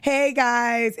Hey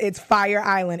guys, it's Fire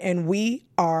Island and we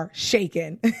are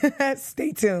shaking.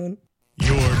 Stay tuned.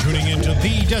 You're tuning into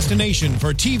the destination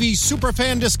for TV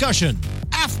superfan discussion,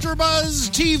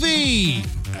 AfterBuzz TV.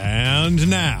 And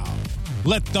now,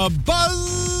 let the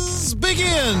buzz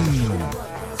begin.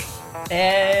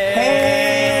 Hey!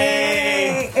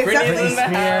 Britney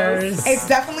Spears. It's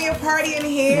definitely a party in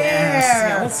here.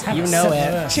 Yes, you know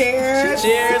it. Cheers.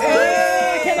 Cheers.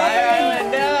 Hey. Fire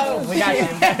Island, no. We got you.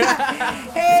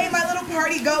 Hey, my little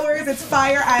party goers. It's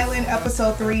Fire Island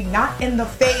episode 3, Not in the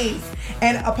Face.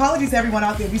 And apologies to everyone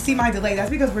out there. If you see my delay, that's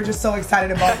because we're just so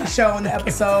excited about the show and the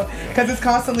episode because it's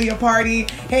constantly a party.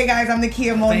 Hey guys, I'm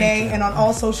Nakia Monet, and on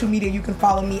all social media you can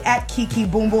follow me at Kiki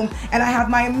Boom Boom. And I have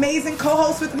my amazing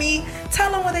co-host with me.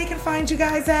 Tell them where they can find you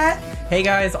guys at. Hey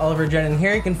guys, Oliver Drennan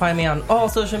here. You can find me on all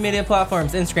social media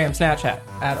platforms, Instagram, Snapchat,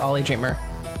 at Ollie Dreamer.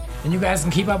 And you guys can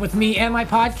keep up with me and my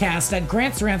podcast at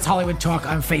Grant's Rants Hollywood Talk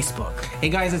on Facebook. Hey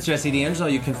guys, it's Jesse D'Angelo.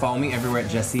 You can follow me everywhere at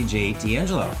Jesse J.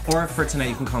 D'Angelo. Or for tonight,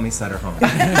 you can call me Sutter Home.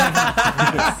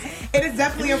 It is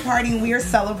definitely a party and we are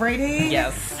celebrating.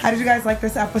 Yes. How did you guys like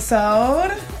this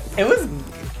episode? It was...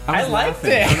 I liked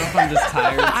it. I don't know if I'm just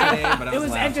tired today, but I It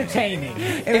was laughing. entertaining.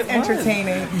 It was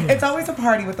entertaining. It's always a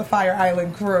party with the Fire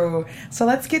Island crew. So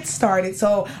let's get started.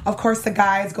 So, of course, the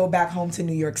guys go back home to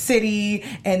New York City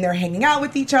and they're hanging out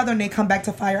with each other and they come back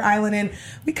to Fire Island. And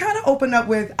we kind of open up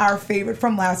with our favorite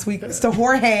from last week, Mr.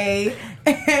 Jorge.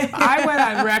 I went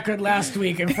on record last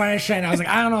week in front of Shane. I was like,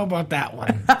 I don't know about that one.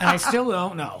 And I still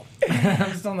don't know.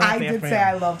 I'm still not I there did for say him.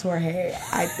 I loved Jorge.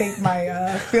 I think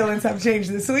my feelings have changed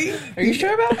this week. Are you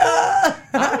sure about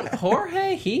that?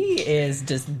 Jorge, he is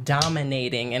just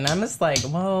dominating. And I'm just like,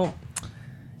 well,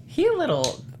 he's kind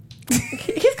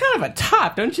of a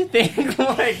top, don't you think?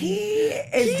 Like, He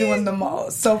is doing the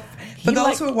most. So, for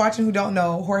those who are watching who don't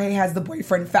know, Jorge has the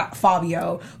boyfriend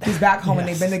Fabio, who's back home and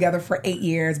they've been together for 8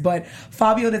 years. But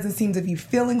Fabio doesn't seem to be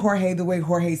feeling Jorge the way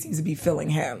Jorge seems to be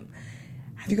feeling him.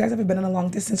 Have you guys ever been in a long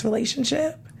distance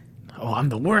relationship? Oh, I'm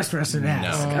the worst person to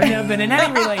ask. I've never been in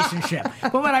any relationship.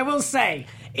 But what I will say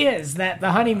is that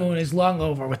the honeymoon is long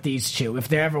over with these two, if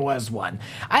there ever was one.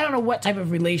 I don't know what type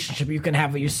of relationship you can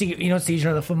have where you don't see each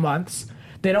other for months.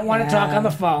 They don't want to talk on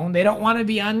the phone. They don't want to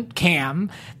be on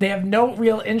cam. They have no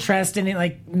real interest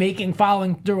in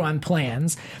following through on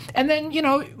plans. And then,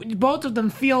 both of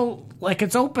them feel like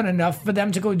it's open enough for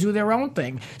them to go do their own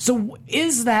thing. So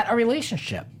is that a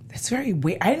relationship? That's very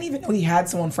weird. I didn't even know he had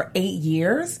someone for 8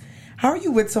 years. How are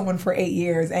you with someone for 8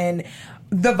 years? And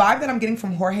the vibe that I'm getting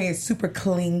from Jorge is super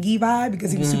clingy vibe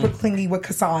because he was super clingy with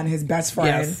Kassan, his best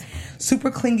friend. Yes.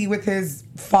 Super clingy with his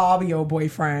Fabio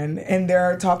boyfriend. And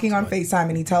they're talking on FaceTime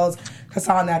and he tells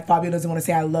Kassan that Fabio doesn't want to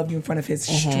say I love you in front of his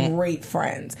straight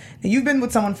friends. Now, you've been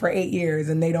with someone for 8 years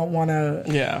and they don't want to...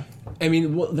 yeah. I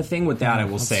mean, well, the thing with that, I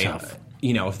will say, tough.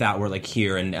 if that were like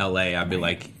here in LA, I'd be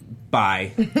like,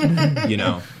 bye.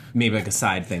 Maybe like a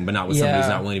side thing, but not with somebody who's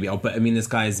not willing to be out. But I mean, this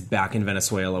guy's back in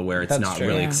Venezuela where it's That's not true.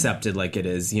 really Yeah. accepted like it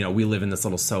is. We live in this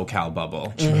little SoCal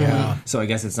bubble. Yeah. So I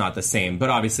guess it's not the same. But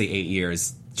obviously 8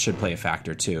 years should play a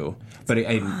factor too. But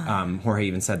Jorge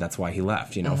even said that's why he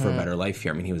left, for a better life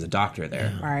here. I mean, he was a doctor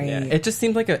there. Right. Yeah, it just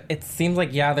seems like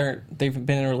they've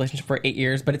been in a relationship for 8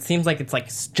 years, but it seems like it's like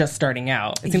just starting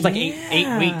out. It seems like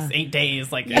eight weeks, 8 days.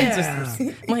 Like it's just,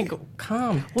 I'm like,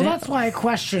 calm. Well, that's why I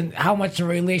question how much of a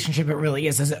relationship it really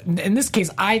is. In this case,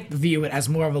 I view it as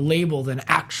more of a label than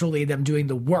actually them doing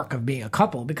the work of being a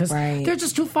couple because they're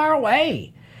just too far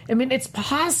away. I mean, it's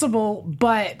possible,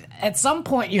 but at some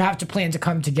point you have to plan to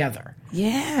come together.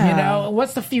 Yeah.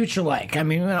 What's the future like? I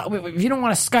mean, if you don't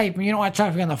want to Skype and you don't want to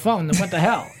talk on the phone, then what the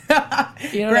hell?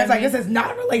 Grant's like, this is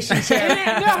not a relationship.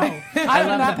 No. I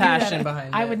love the passion behind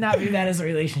it. I would not view that as a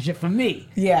relationship for me.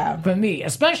 Yeah. For me,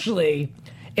 especially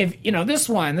if,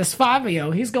 this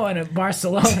Fabio, he's going to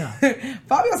Barcelona.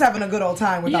 Fabio's having a good old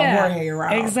time without Jorge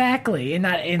around. Exactly. And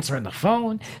not answering the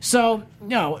phone. So,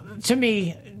 to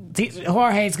me,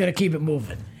 Jorge's going to keep it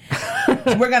moving.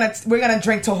 We're gonna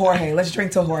drink to Jorge. Let's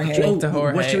drink to Jorge. To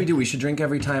Jorge. What should we do? We should drink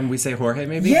every time we say Jorge,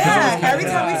 maybe? Yeah, every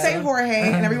time we say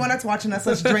Jorge, and everyone that's watching us,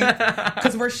 let's drink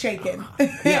because we're shaking.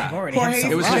 Yeah. Already had Jorge's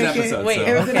some It was his shaking. episode. Wait, so.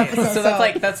 It was an episode. So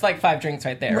that's like 5 drinks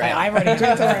right there, right? I already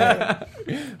Drink to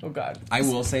Jorge. Oh God. I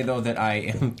will say though that I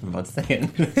am I'm about to say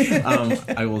it.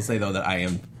 I will say though that I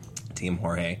am Team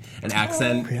Jorge. And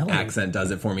accent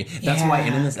does it for me. That's why.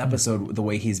 And in this episode, the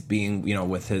way he's being,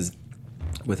 with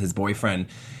his boyfriend,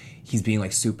 he's being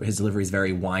like super. His delivery is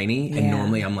very whiny, and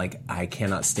normally I'm like, I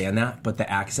cannot stand that. But the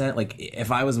accent, like,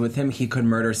 if I was with him, he could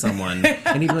murder someone,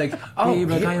 and he'd be like, "Babe,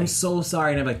 like, I am so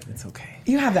sorry," and I'm like, "It's okay.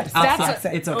 You have that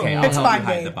accent. It's okay. It's I'll help fine, you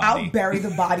hide the babe. body." I'll bury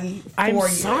the body for I'm you.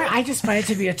 sorry. I just find it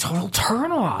to be a total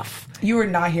turnoff. You were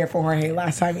not here for Jorge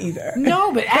last time either.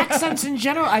 No, but accents in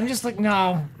general, I'm just like,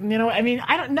 no. You know, I mean,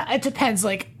 I don't know. It depends.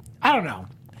 Like, I don't know.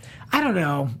 I don't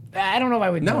know if I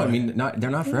would do No, it. I mean, they're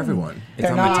not for everyone. It's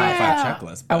They're on my not. top 5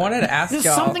 checklist. I wanted to ask There's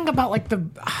y'all. something about like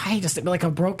like a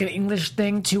broken English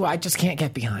thing too. I just can't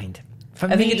get behind. For I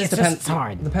me, think it just depends. It's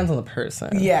hard. Depends on the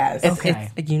person. Yes. It's,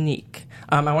 Okay. it's unique.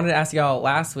 I wanted to ask y'all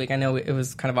last week. I know it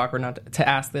was kind of awkward not to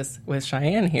ask this with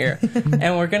Cheyenne here,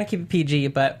 and we're gonna keep it PG.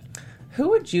 But who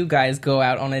would you guys go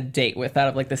out on a date with out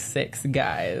of like the 6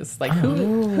 guys? Like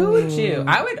who would you?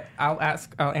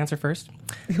 I'll answer first.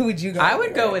 Who would you go I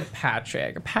would go with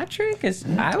Patrick.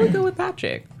 I would go with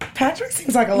Patrick. Patrick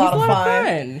seems like a lot He's of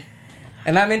fun.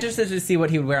 And I'm interested to see what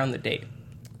he would wear on the date.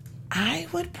 I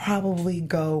would probably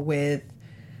go with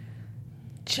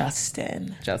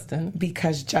Justin.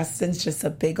 Because Justin's just a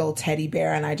big old teddy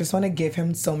bear, and I just want to give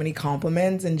him so many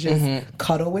compliments and just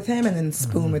cuddle with him and then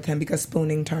spoon with him, because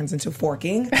spooning turns into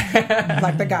forking,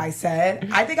 like the guy said.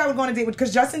 I think I would go on a date with,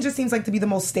 because Justin just seems like to be the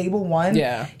most stable one.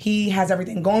 Yeah. He has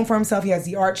everything going for himself. He has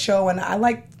the art show, and I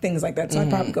like things like that, so I'd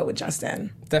probably go with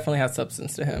Justin. Definitely has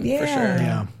substance to him, for Yeah. sure.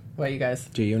 Yeah. What about you guys?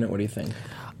 G-Unit, what do you think?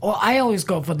 Well, I always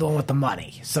go for the one with the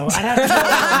money, so I'd have to do a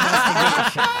little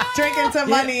investigation. Drinking to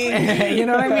money. You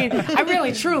know what I mean? I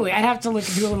really, truly, I'd have to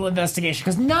do a little investigation,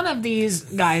 because none of these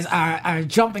guys are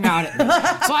jumping out at me.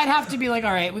 So I'd have to be like,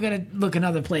 all right, we got to look in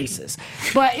other places.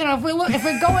 But you know, if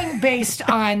we're going based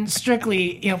on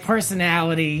strictly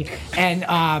personality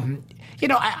and you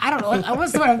know, I don't know.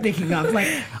 What's the word I'm thinking of? Like,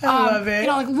 I love it. You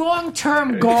know, like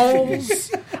long-term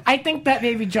goals. I think that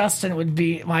maybe Justin would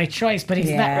be my choice, but he's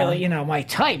not Yeah. really, my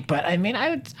type. But I mean,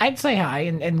 I'd say hi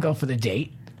and go for the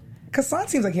date. Kassan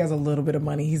seems like he has a little bit of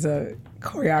money. He's a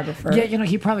choreographer. Yeah,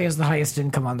 he probably has the highest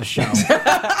income on the show. True,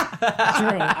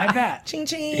 I bet. Ching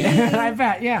ching. I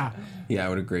bet, yeah. Yeah, I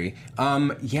would agree.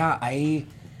 I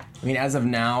mean, as of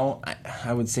now,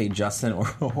 I would say Justin or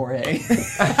Jorge. Drink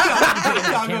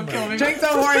to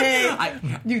Jorge.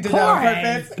 You did that on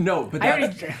Jorge. purpose. No, but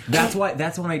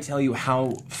that's when I tell you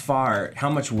how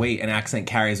much weight an accent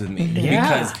carries with me.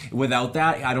 Yeah. Because without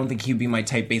that, I don't think he'd be my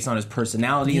type based on his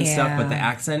personality and stuff. But the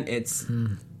accent, it's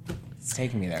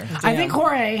taking me there. I think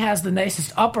Jorge has the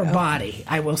nicest upper body,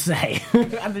 I will say,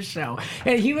 on the show.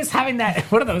 And he was having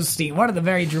one of the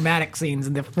very dramatic scenes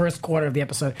in the first quarter of the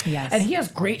episode. Yes. And he has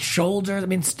great shoulders. I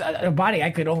mean, a body I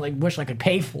could only wish I could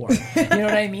pay for. You know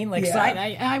what I mean? Like, so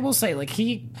I will say, like,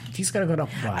 he's got a good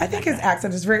upper body. I think his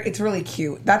accent is it's really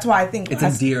cute. That's why I think It's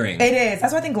endearing. It is.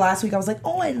 That's why I think last week I was like,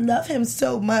 oh, I love him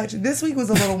so much. This week was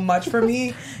a little much for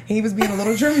me. He was being a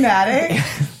little dramatic,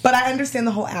 but I understand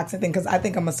the whole accent thing, because I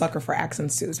think I'm a sucker for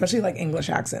accents too, especially like English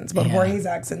accents. But Jorge's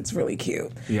accent's really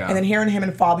cute. Yeah. And then hearing him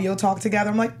and Fabio talk together,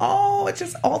 I'm like, oh, it's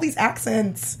just all these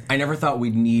accents. I never thought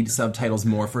we'd need subtitles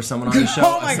more for someone on the show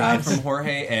Oh my aside gosh. from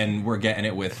Jorge, and we're getting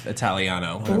it with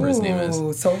Italiano, whatever his name is.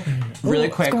 Ooh, so Really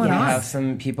quick, we going on? have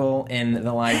some people in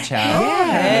the live chat.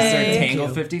 Hey.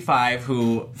 Mr. Tangle55,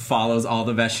 who follows all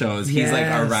the best shows. He's like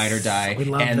our ride or die. We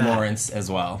love and that. Lawrence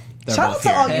as well. They're shout out both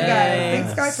to all you here. guys.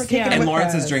 Thanks guys for kicking Yeah. it And with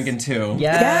Lawrence us. is drinking too.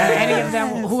 Yeah. Any of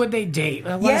them, who would they date?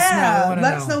 Let us know. I Yeah, wanna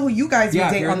let us know who you guys would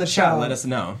Yeah, date here on in the chat, show. let us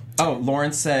know. Oh,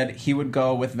 Lawrence said he would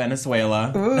go with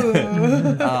Venezuela.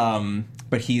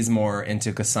 But he's more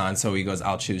into Kassan, so he goes,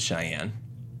 I'll choose Cheyenne.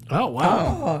 Oh,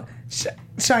 wow. Oh,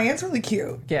 Cheyenne's really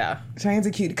cute. Yeah. Cheyenne's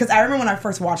a cute, because I remember when I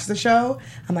first watched the show,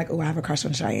 I'm like, oh, I have a crush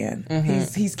on Cheyenne.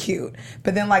 He's cute.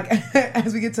 But then, like,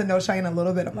 as we get to know Cheyenne a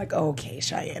little bit, I'm like, okay,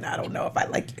 Cheyenne, I don't know if I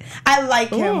like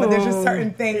him, but there's just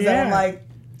certain things that I'm like,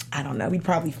 I don't know. We'd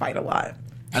probably fight a lot.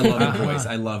 I love a voice.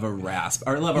 I love a rasp.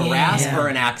 Or I love a rasp or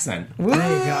an accent. There you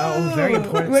go. Oh, very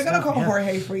important We're gonna stuff, call yeah.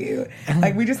 Jorge for you.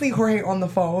 Like, we just need Jorge on the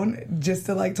phone just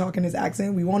to like talk in his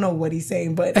accent. We won't know what he's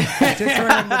saying, but just for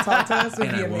him to talk to us would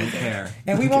And be I won't amazing. care.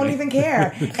 And we won't even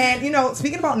care. And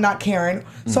speaking about not caring,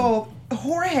 so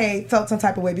Jorge felt some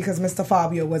type of way because Mr.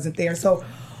 Fabio wasn't there. So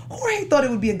Jorge thought it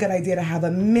would be a good idea to have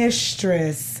a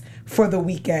mistress for the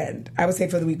weekend. I would say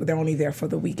for the week, but they're only there for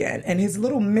the weekend. And his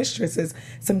little mistress is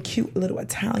some cute little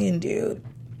Italian dude.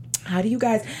 How do you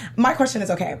guys... My question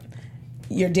is, okay,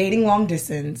 you're dating long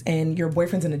distance and your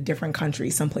boyfriend's in a different country,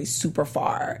 someplace super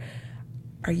far.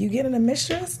 Are you getting a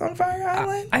mistress on Fire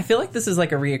Island? I feel like this is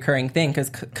like a reoccurring thing, because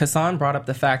Kassan brought up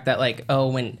the fact that, like,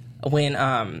 when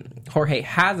Jorge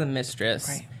has a mistress,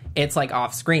 Right. it's like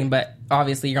off screen, but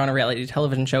obviously you're on a reality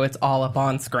television show, it's all up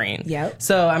on screen. Yep.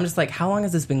 So I'm just like, how long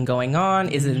has this been going on?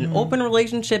 Is it an open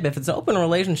relationship? If it's an open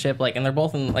relationship, like, and they're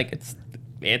both in, like, it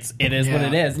is what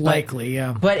it is. But, Likely,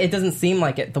 yeah. But it doesn't seem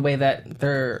like it the way that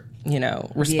they're,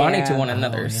 responding to one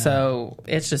another. So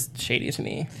it's just shady to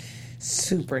me.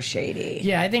 Super shady.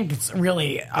 Yeah, I think it's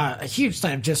really a huge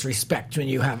sign of disrespect when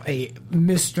you have a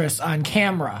mistress on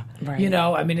camera. Right.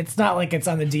 I mean, it's not like it's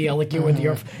on the DL, like you're with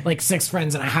your like 6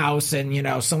 friends in a house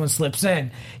and someone slips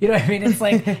in. You know what I mean? It's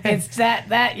like it's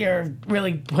that you're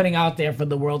really putting out there for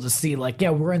the world to see. Like, yeah,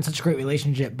 we're in such a great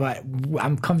relationship, but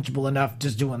I'm comfortable enough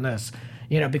just doing this,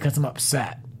 because I'm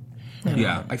upset.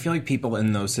 Yeah, I feel like people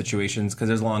in those situations, because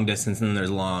there's long distance and then there's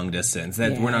long distance.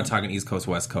 We're not talking East Coast,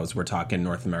 West Coast. We're talking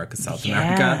North America, South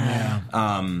America.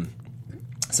 Yeah.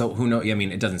 So who knows? I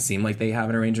mean, it doesn't seem like they have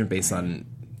an arrangement based on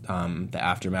the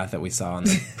aftermath that we saw on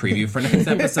the preview for next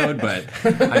episode. But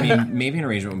I mean, maybe an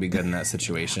arrangement would be good in that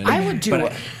situation. I would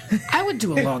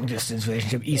do a long distance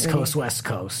relationship, East Coast, West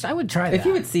Coast. I would try that. If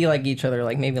you would see like each other,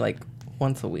 like maybe like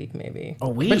once a week, maybe. A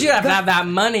week? But you have to have that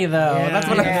money, though. Yeah, that's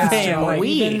what I'm saying. true. Like, A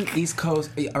week. Even East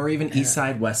Coast, or even East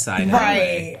Side, West Side.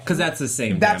 Right. Because that's the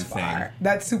same That's damn far. thing.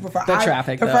 That's super far. The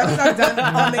traffic, The though. furthest I've done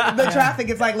on the traffic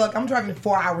is like, look, I'm driving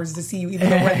 4 hours to see you, even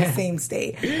though we're in the same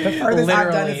state. The furthest I've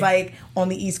done Literally. is like on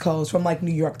the East Coast, from like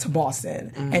New York to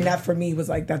Boston, and that for me was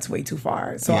like, that's way too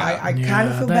far. So Yeah. I kind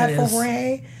of feel that bad for is-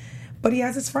 Jorge. But he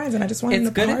has his friends, and I just want him It's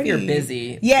to good party. if you're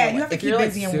busy. Yeah, But you have to if keep you're,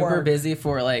 busy like, and super work. busy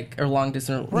for like a long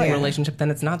distance Right. relationship,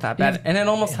 then it's not that bad. And it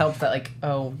almost helps that like,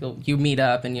 you meet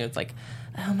up and it's like,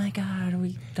 oh my god,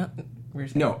 we don't.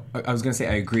 No, I was going to say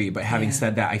I agree, but having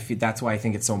said that, I feel that's why I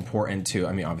think it's so important to.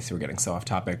 I mean, obviously we're getting so off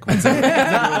topic. It's a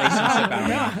relationship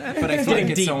out, but I feel like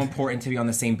it's so important to be on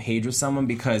the same page with someone,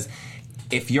 because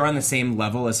if you're on the same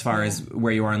level as far as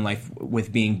where you are in life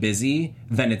with being busy,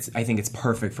 then I think it's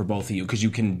perfect for both of you, because you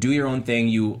can do your own thing.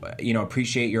 You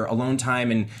appreciate your alone time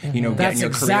and getting That's your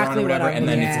career on exactly or whatever, what I and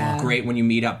then would- it's great when you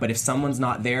meet up. But if someone's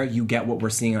not there, you get what we're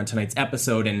seeing on tonight's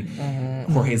episode, and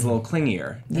Jorge's a little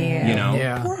clingier. Yeah.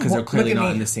 Yeah. because they're clearly Look at not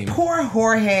me. in the same. Poor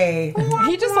Jorge.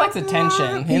 He just likes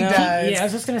attention. He does. Yeah, I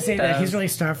was just gonna say that he's really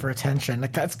starved for attention.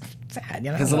 Like, that's sad.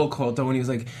 His little quote though, when he was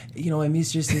like, my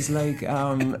mistress is like,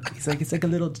 he's like, it's like a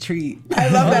little treat. I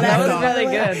love that. That was accent. really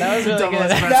good. That was really Double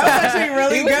good. espresso. That was actually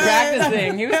really He was good.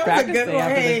 practicing. He was That was a good practicing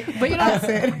after Jorge. But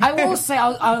accent. I will say,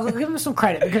 I'll give him some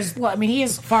credit, because, well, I mean, he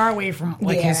is far away from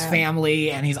his Yeah. family,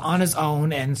 and he's on his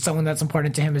own, and someone that's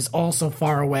important to him is also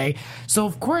far away. So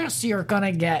of course you're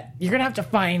gonna have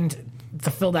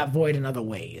to fill that void in other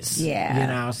ways.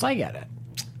 Yeah. So I get it.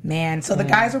 Man, so the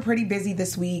guys were pretty busy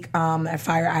this week at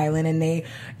Fire Island, and they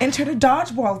entered a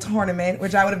dodgeball tournament,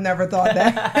 which I would have never thought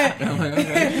that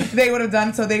they would have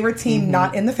done. So they were team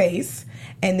Not in the Face,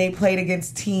 and they played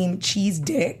against Team Cheese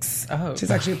Dicks, which is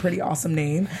actually a pretty awesome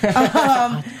name.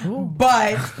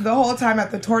 But the whole time at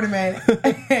the tournament,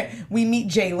 we meet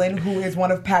Jalen, who is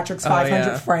one of Patrick's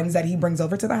 500 friends that he brings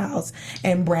over to the house.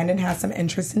 And Brandon has some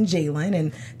interest in Jalen,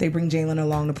 and they bring Jalen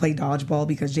along to play dodgeball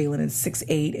because Jalen is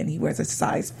 6'8", and he wears a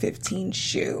size 15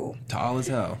 shoe. Tall as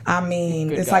hell. I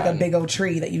mean, it's like a big old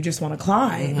tree that you just want to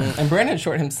climb. And Brandon's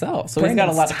short himself, so he's got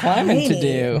a Brandon's lot of climbing to tiny.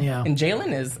 do. Yeah. And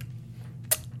Jalen is,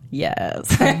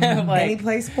 yes, And he like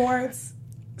plays sports.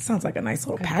 Sounds like a nice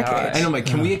little package. God. I know, but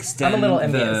can we extend I'm a little the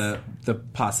envious. the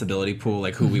possibility pool,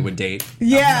 like who we would date?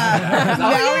 Yeah. Now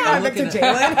we I'm got to looking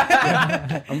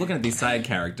Jalen. I'm looking at these side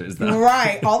characters though.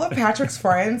 Right. All of Patrick's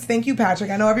friends. Thank you,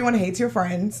 Patrick. I know everyone hates your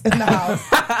friends in the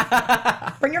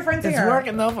house. Bring your friends It's here.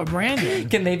 working though for Brandon.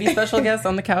 can they be special guests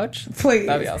on the couch? Please.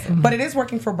 That'd be awesome. But it is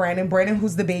working for Brandon. Brandon,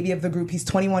 who's the baby of the group, he's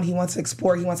 21. He wants to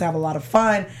explore. He wants to have a lot of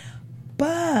fun.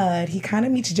 But he kind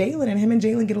of meets Jalen, and him and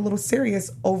Jalen get a little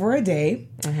serious over a day.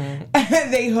 And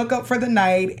they hook up for the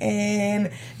night,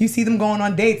 and you see them going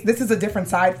on dates. This is a different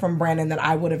side from Brandon than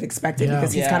I would have expected,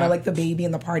 because he's Yeah. kind of like the baby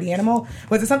and the party animal.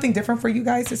 Was it something different for you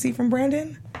guys to see from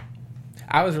Brandon?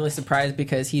 I was really surprised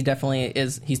because he definitely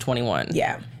is. He's 21.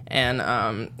 Yeah.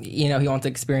 And he wants to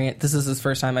experience. This is his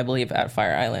first time, I believe, at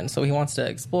Fire Island, so he wants to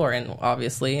explore. And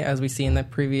obviously, as we see in the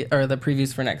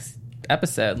previews for next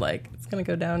episode, like it's gonna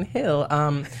go downhill.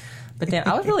 But Dan,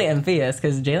 I was really envious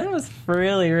because Jalen was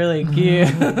really, really cute.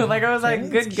 Like I was like,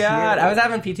 good Jalen's God, cute. I was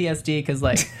having PTSD because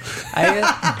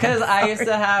I used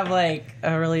to have like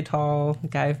a really tall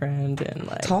guy friend and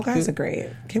like Tall guys are great.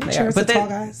 Can we They cheers are, to but they- tall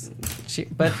guys?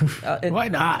 Why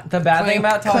not? The bad thing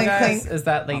about tall clink, guys clink. is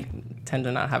that they tend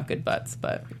to not have good butts,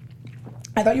 but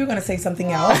I thought you were going to say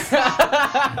something else.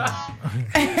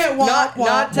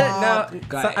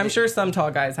 I'm sure some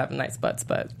tall guys have nice butts,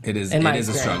 but it is in my a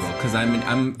struggle because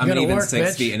I'm even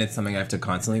 6 feet, and it's something I have to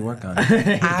constantly work on.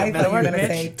 I thought you were going to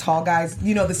say tall guys.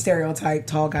 You know the stereotype: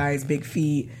 tall guys, big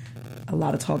feet. A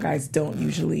lot of tall guys don't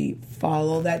usually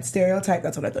follow that stereotype.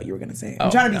 That's what I thought you were going to say. I'm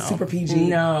trying to be super PG.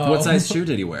 No. What size shoe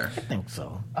did he wear? I think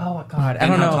so. Oh God,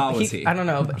 And how tall was he? I don't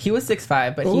know, but he was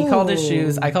 6'5", but he called his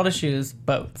shoes. I called his shoes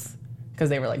boats because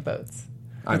they were like boats.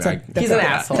 He's an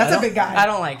asshole. That's a big guy. I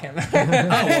don't like him. Well,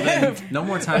 then, no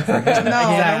more time for him. No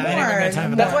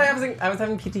more. That's why I was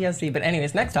having PTSD. But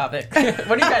anyways, next topic.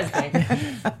 What do you guys think?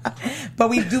 But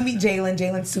we do meet Jalen.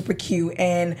 Jalen's super cute,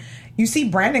 and you see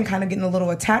Brandon kind of getting a little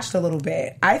attached a little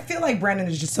bit. I feel like Brandon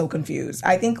is just so confused.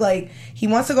 I think like he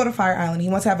wants to go to Fire Island. He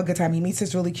wants to have a good time. He meets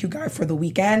this really cute guy for the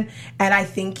weekend, and I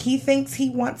think he thinks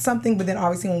he wants something. But then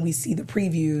obviously when we see the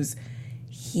previews,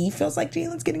 he feels like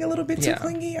Jalen's getting a little bit too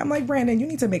clingy. I'm like, Brandon, you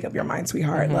need to make up your mind,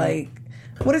 sweetheart. Mm-hmm. Like,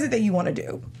 what is it that you want to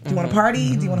do? Do you want to party?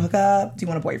 Mm-hmm. Do you want to hook up? Do you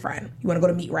want a boyfriend? You want to go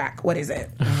to Meat Rack? What is it?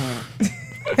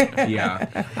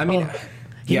 Yeah. I mean...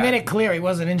 He made it clear he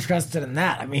wasn't interested in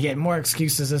that. I mean, he had more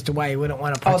excuses as to why he wouldn't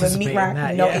want to participate the Meat Rack, in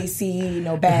that. No AC,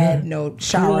 no bed, no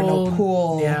shower, no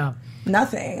pool. Yeah.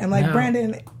 Nothing. I'm like,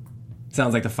 Brandon...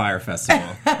 Sounds like the Fire Festival.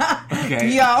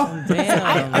 Okay. Yo.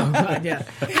 Damn.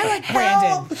 I like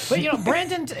Brandon. But,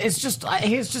 Brandon is just,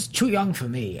 he's just too young for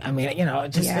me. I mean,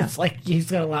 it's like he's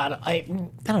got a lot of, I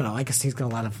don't know, I guess he's got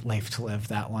a lot of life to live,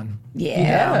 that one.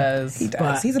 Yeah. He does.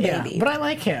 But, he's a baby. But I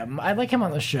like him. I like him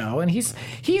on the show. And he's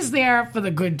there for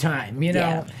the good time,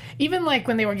 Yeah. Even like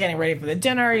when they were getting ready for the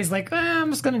dinner, he's like, I'm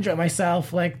just going to enjoy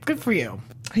myself. Like, good for you.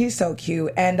 He's so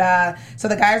cute. And so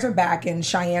the guys are back, and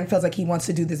Cheyenne feels like he wants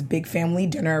to do this big family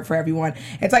dinner for everyone.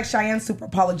 It's like Cheyenne's super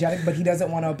apologetic, but he doesn't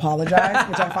want to apologize,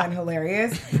 which I find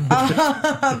hilarious.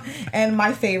 And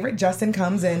my favorite, Justin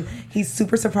comes in. He's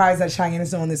super surprised that Cheyenne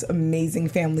is doing this amazing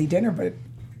family dinner, but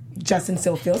Justin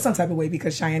still feels some type of way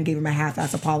because Cheyenne gave him a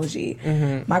half-ass apology.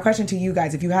 Mm-hmm. My question to you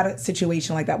guys, if you had a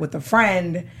situation like that with a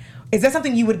friend, is that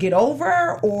something you would get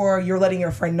over, or you're letting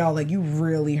your friend know, like, you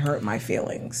really hurt my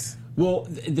feelings? Well,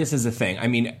 this is the thing. I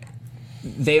mean,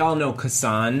 they all know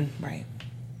Kasan, right?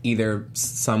 Either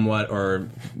somewhat or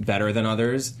better than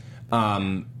others,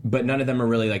 but none of them are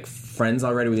really like friends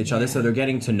already with each other, so they're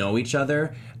getting to know each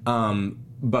other.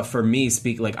 But for me,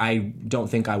 I don't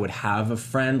think I would have a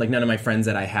friend. Like, none of my friends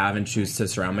that I have and choose to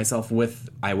surround myself with,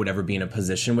 I would ever be in a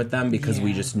position with them because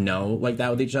we just know like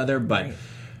that with each other. But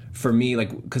for me, like,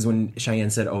 because when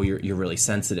Cheyenne said, "Oh, you're really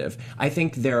sensitive," I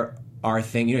think there are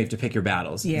things, you have to pick your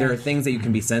battles. Yeah. There are things that you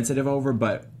can be sensitive over,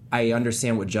 but I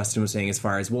understand what Justin was saying as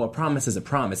far as, well, a promise is a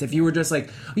promise. If you were just like,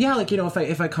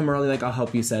 if I come early, like, I'll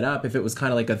help you set up. If it was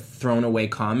kind of like a thrown away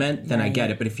comment, then I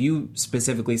get it. But if you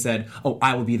specifically said, "Oh,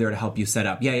 I will be there to help you set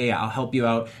up. Yeah, I'll help you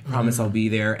out. Promise I'll be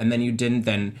there," and then you didn't,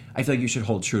 then I feel like you should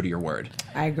hold true to your word.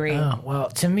 I agree. Well,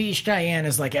 to me, Cheyenne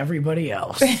is like everybody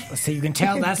else. So you can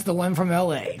tell that's the one from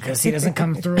L.A. because he doesn't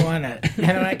come through on it.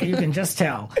 You can just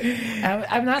tell.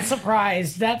 I'm not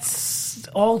surprised. That's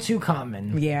all too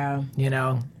common. Yeah.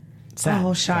 Sad.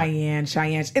 Oh, Cheyenne.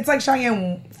 It's like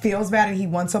Cheyenne feels bad and he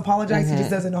wants to apologize. He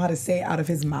just doesn't know how to say it out of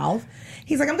his mouth.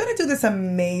 He's like, I'm going to do this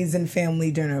amazing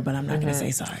family dinner, but I'm not going to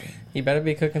say sorry. You better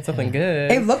be cooking something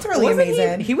good. It looked really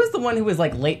amazing. He was the one who was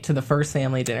like late to the first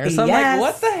family dinner. So I'm like,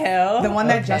 what the hell? The one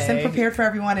that Justin prepared for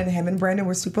everyone, and him and Brandon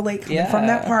were super late coming from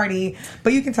that party.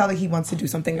 But you can tell that he wants to do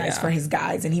something nice for his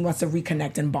guys, and he wants to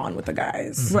reconnect and bond with the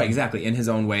guys. Right, exactly. In his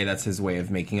own way, that's his way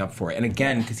of making up for it. And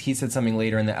again, because he said something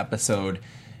later in the episode,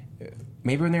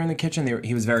 maybe when they were in the kitchen,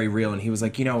 he was very real, and he was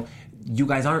like, you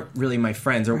guys aren't really my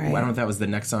friends. Or I don't know if that was the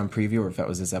next on preview or if that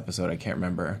was this episode. I can't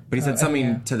remember. But he said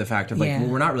something to the fact of like, well,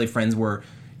 we're not really friends.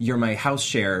 You're my house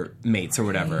share mates or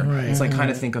whatever. Right. It's like,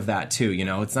 kind of think of that too,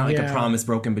 It's not like a promise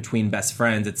broken between best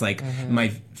friends. It's like my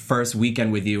first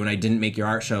weekend with you and I didn't make your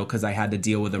art show because I had to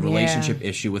deal with a relationship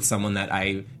issue with someone that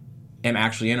I am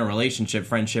actually in a relationship,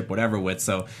 friendship, whatever with.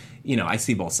 So, I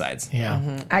see both sides.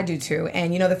 Yeah. I do too.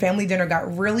 And, the family dinner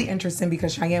got really interesting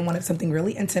because Cheyenne wanted something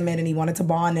really intimate and he wanted to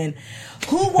bond. And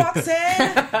who walks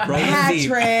in?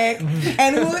 Patrick.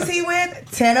 And who is he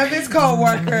with? 10 of his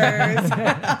coworkers.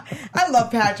 I love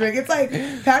Patrick. It's like,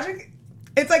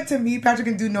 to me, Patrick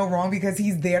can do no wrong because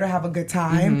he's there to have a good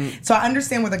time. So I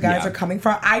understand where the guys are coming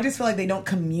from. I just feel like they don't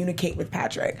communicate with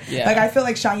Patrick. Yeah. Like, I feel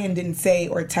like Cheyenne didn't say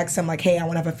or text him like, hey, I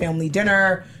want to have a family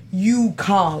dinner. You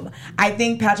come. I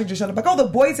think Patrick just showed up like, oh, the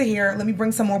boys are here. Let me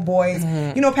bring some more boys.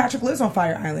 Patrick lives on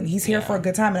Fire Island. He's here for a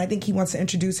good time. And I think he wants to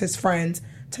introduce his friends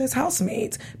to his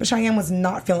housemates. But Cheyenne was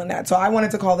not feeling that. So I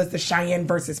wanted to call this the Cheyenne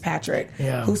versus Patrick.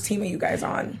 Yeah. Whose team are you guys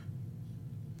on?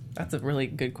 That's a really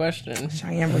good question.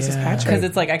 Cheyenne versus Patrick. Because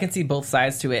it's like I can see both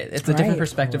sides to it. It's a different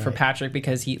perspective for Patrick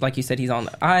because he, like you said, he's on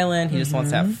the island. He just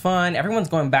wants to have fun. Everyone's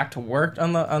going back to work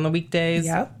on the weekdays.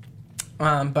 Yep.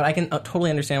 But I can totally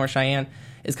understand where Cheyenne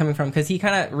is coming from because he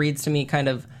kind of reads to me kind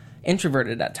of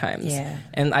introverted at times. Yeah.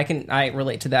 And I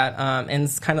relate to that. And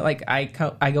it's kind of like I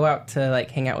go out to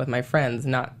like hang out with my friends,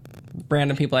 not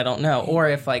random people I don't know. Or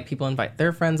if like people invite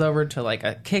their friends over to like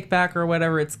a kickback or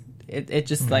whatever, it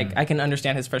just like I can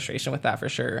understand his frustration with that for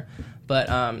sure.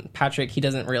 But Patrick, he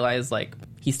doesn't realize like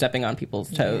he's stepping on people's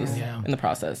toes in the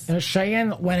process.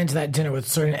 Cheyenne went into that dinner with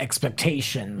certain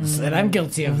expectations, and I'm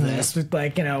guilty of this. With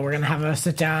like, we're gonna have a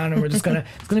sit down, and we're just gonna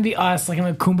it's gonna be us, like in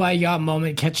a kumbaya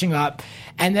moment, catching up.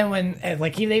 And then when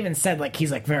like he even said like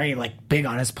he's like very like big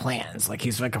on his plans, like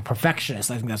he's like a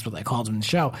perfectionist. I think that's what they called him in the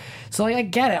show. So like I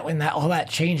get it when that all that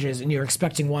changes, and you're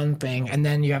expecting one thing, and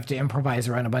then you have to improvise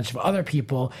around a bunch of other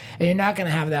people, and you're not gonna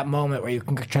have that moment where you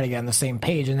can try to get on the same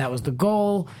page, and that was the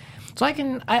goal. So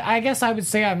I guess I would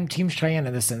say I'm Team Cheyenne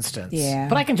in this instance. Yeah.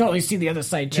 But I can totally see the other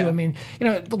side too. I mean,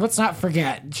 let's not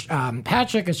forget,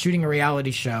 Patrick is shooting a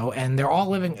reality show, and they're all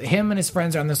living, him and his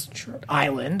friends are on this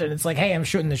island, and it's like, hey, I'm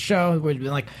shooting the show. We're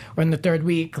in the third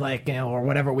week, like, or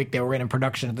whatever week they were in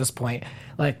production at this point.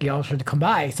 Like, y'all should come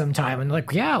by sometime. And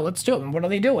like, yeah, let's do it. And what are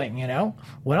they doing,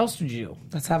 What else would you do?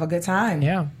 Let's have a good time.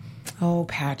 Yeah. Oh,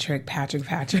 Patrick. He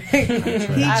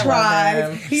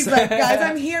tried. He's like, guys,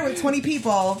 I'm here with 20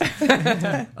 people.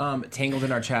 Tangled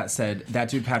in our chat said, that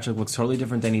dude Patrick looks totally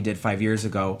different than he did 5 years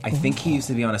ago. I think he used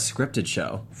to be on a scripted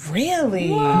show.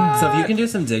 Really? What? So if you can do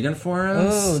some digging for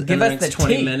us in the next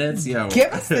 20 minutes.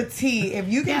 Give us the tea. If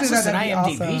you can do that, that'd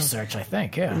be IMDb awesome. search, I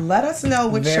think, yeah. Let us know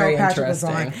which Very show Patrick was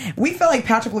on. interesting. We feel like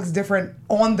Patrick looks different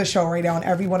on the show right now in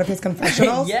every one of his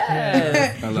confessionals.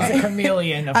 Yes. He's a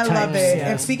chameleon of I types. love it.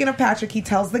 Yeah. And speaking of Patrick, he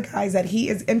tells the guys that he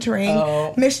is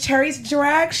entering Miss Cherry's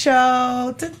drag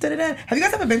show. Dun-dun-dun-dun. Have you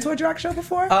guys ever been to a drag show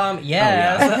before?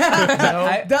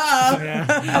 Yes.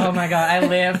 Duh. Oh my god, I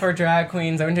live for drag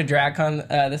queens. I went to DragCon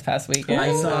this past weekend.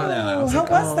 I saw that. I was How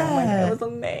like, was It that? was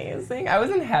amazing. I was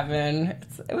in heaven.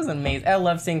 It was amazing. I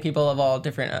love seeing people of all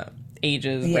different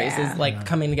ages, Yeah. races, like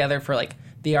coming together for like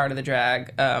the art of the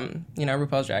drag.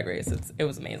 RuPaul's Drag Race. It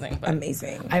was amazing. But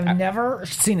Amazing. I've never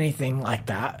seen anything like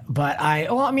that, but I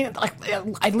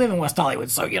live in West Hollywood,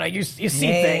 so you see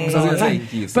things all the time.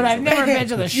 But I've never been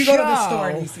to the show. You go to the store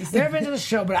and you see things. Never been to the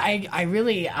show, but I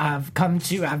really have come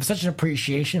to have such an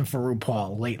appreciation for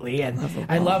RuPaul lately, and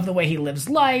I love the way he lives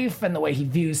life and the way he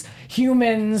views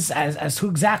humans as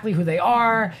exactly who they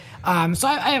are. So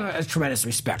I have a tremendous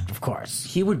respect, of course.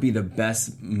 he would be the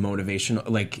best motivational,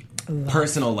 like,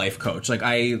 personal life coach. Like,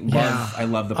 I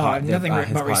love the nothing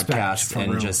his but respect podcast, for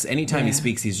and Ru. just anytime he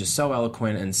speaks, he's just so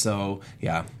eloquent and so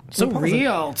So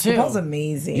real too. RuPaul's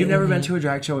amazing. You've never been to a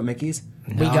drag show at Mickey's?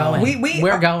 we going.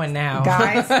 We're going now.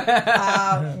 Guys,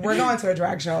 we're going to a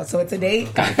drag show, so it's a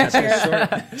date.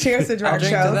 Cheers to drag I'll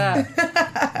drink show. to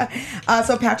that.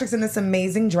 So Patrick's in this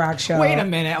amazing drag show. Wait a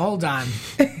minute, hold on.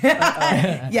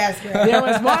 Yes, girl. There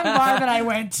was one bar that I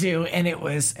went to, and it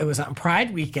was on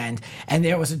Pride weekend, and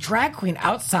there was a drag queen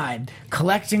outside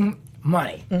collecting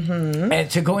money and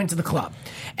to go into the club.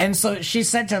 And so she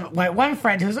said to my one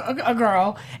friend, who's a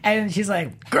girl, and she's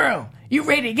like, "Girl, you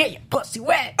ready to get your pussy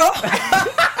wet?"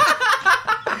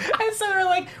 And so they're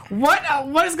like,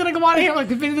 what is going to go on here? Like,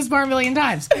 we've been to this bar a million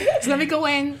times. So then we go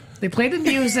in, they play the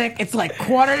music, it's like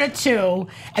 1:45,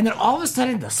 and then all of a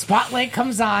sudden the spotlight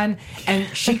comes on, and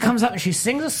she comes up and she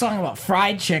sings a song about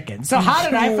fried chicken. So how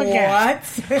did I forget?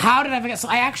 What? How did I forget? So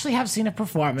I actually have seen a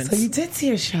performance. So you did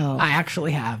see a show. I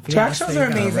actually have. Drag Yes, shows there are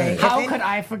you go. amazing. How If could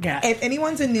I forget? If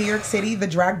anyone's in New York City, the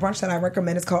drag brunch that I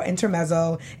recommend is called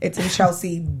Intermezzo. It's in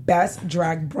Chelsea. Best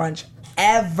drag brunch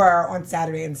ever on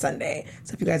Saturday and Sunday.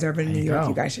 So if you guys are ever in New York, go.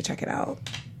 you guys should check it out.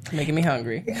 Making me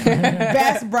hungry.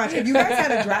 Best brunch. If you guys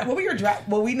had a drag, what were your drag?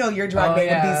 Well, we know your drag name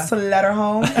yeah. would be Slutter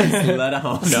Home. Let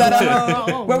home. Slutter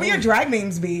Home. What would your drag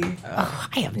names be?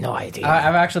 I have no idea.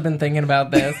 I've actually been thinking about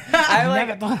this.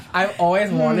 Never thought. I've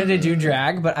always wanted to do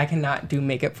drag, but I cannot do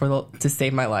makeup to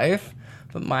save my life.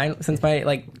 But mine, since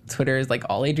my Twitter is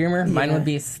Ollie Dreamer, mine would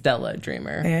be Stella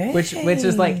Dreamer, Hey. which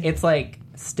is it's like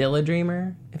still a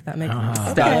dreamer, if that makes sense.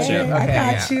 Okay, Stella Gotcha. Dreamer. I Okay,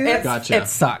 got yeah. you. Gotcha. It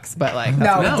sucks, but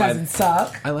No, No, it doesn't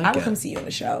suck. I like I will it. come see you in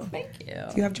the show. Thank you.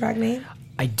 Do you have drag name?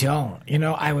 I don't. You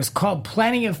know, I was called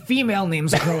plenty of female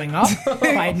names growing up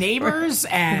by neighbors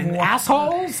and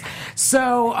assholes.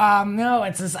 So, no,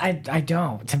 it's just, I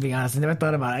don't, to be honest. I never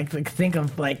thought about it. I could think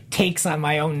of, like, takes on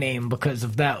my own name because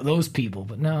of those people,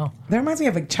 but no. That reminds me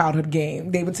of a childhood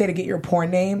game. They would say to get your porn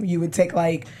name, you would take,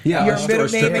 like, your or middle name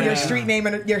stripper. and your street name,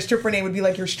 and your stripper name would be,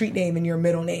 like, your street name and your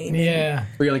middle name. Yeah.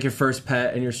 Or you're like your first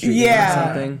pet and your street name or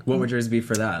something. What would yours be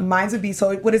for that? Mine's would be,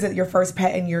 so what is it, your first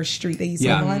pet and your street that you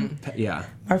said on? Yeah.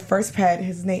 Our first pet,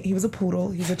 his name, he was a poodle.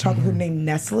 He was a chocolate poodle named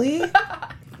Nestle.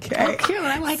 Okay. Oh, cute.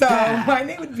 I like so that. my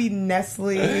name would be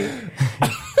Nestle.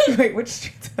 Wait, which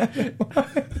street did I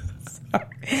live?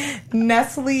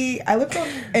 Nestle. I lived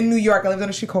in New York. I lived on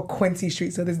a street called Quincy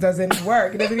Street, so this doesn't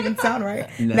work. It doesn't even sound right.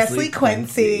 Nestle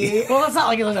Quincy. Well, it's not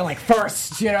like you lived on, like,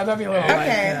 first, you know, that'd be a little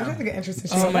Okay, I'm trying to think of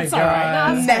interesting shit. Oh my That's all right.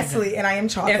 god. No, it's Nestle, and I am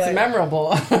chocolate. It's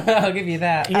memorable. I'll give you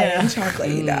that. I am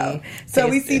chocolate, you know. So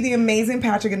we see the amazing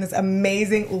Patrick in this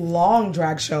amazing long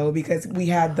drag show because we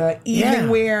had the evening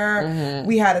wear,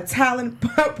 we had a talent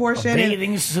portion.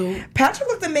 bathing suit. Patrick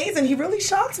looked amazing. He really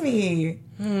shocked me.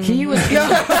 He was he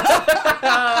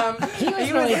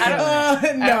was really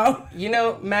No. You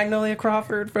know Magnolia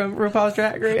Crawford from RuPaul's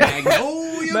Drag Race?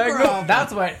 Magnolia Crawford.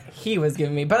 That's what he was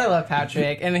giving me. But I love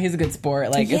Patrick, and he's a good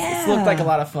sport. Like, it looked like a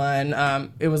lot of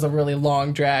fun. It was a really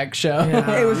long drag show.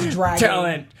 It was dragging.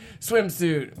 Talent.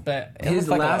 Swimsuit, but it His looked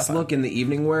like a lot of last fun. look in the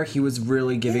evening wear, he was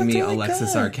really giving me really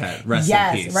Alexis good. Arquette. Rest in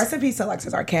Yes, peace. rest in peace,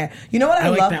 Alexis Arquette. You know what I I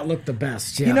like love? that look the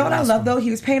best. Yeah, You know what I last love one. though?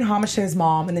 He was paying homage to his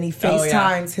mom, and then he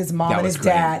FaceTimes his mom That and was his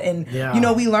great. dad. And Yeah. you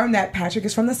know, we learned that Patrick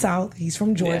is from the South. He's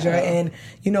from Georgia, Yeah. and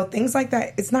you know, things like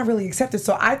that. It's not really accepted.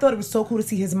 So I thought it was so cool to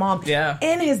see his mom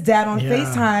and his dad on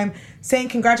FaceTime saying,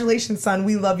 "Congratulations, son.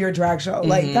 We love your drag show."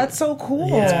 Like that's so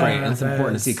cool. It's great, and it's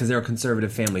important to see because they're a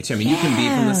conservative family too. I mean, you can be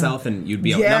from the South and you'd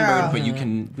be outnumbered, but you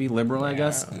can be liberal, I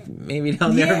guess, maybe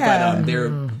down there. Yeah. But they're,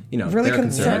 you know, Really they're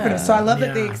conservative. So I love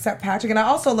that they Yeah. accept Patrick. And I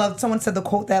also love, someone said the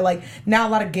quote that, like, now a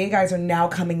lot of gay guys are now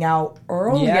coming out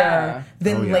earlier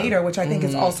than later, which I think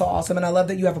is also awesome. And I love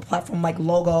that you have a platform like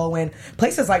Logo and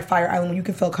places like Fire Island where you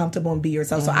can feel comfortable and be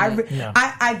yourself. So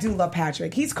I do love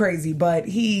Patrick. He's crazy, but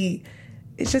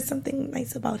it's just something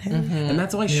nice about him. And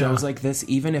that's why shows like this,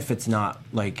 even if it's not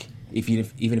like, even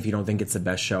if you don't think it's the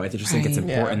best show, I just think it's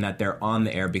important that they're on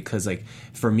the air because, like,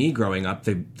 for me growing up,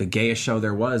 the gayest show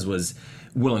there was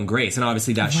Will and Grace, and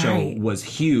obviously that show was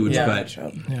huge, but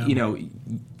you know,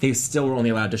 they still were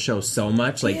only allowed to show so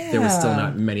much. Like there was still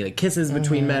not many like kisses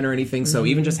between men or anything. So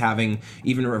even just having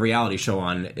even a reality show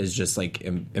on is just like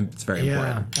it's very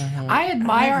important. I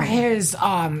admire his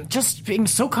just being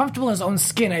so comfortable in his own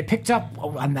skin. I picked up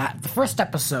on that the first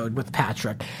episode with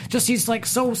Patrick. Just he's like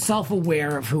so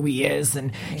self-aware of who he is,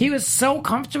 and he was so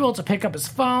comfortable to pick up his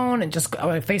phone and just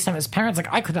FaceTime his parents.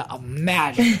 Like I could not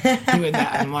imagine doing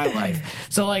that in my life.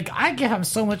 So like I give him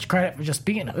so much credit for just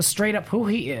being straight up who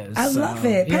he is. I love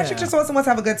it. Patrick just also wants to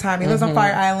have a good time. He lives on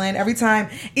Fire Island. Every time,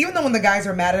 even though when the guys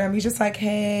are mad at him, he's just like,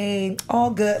 hey, all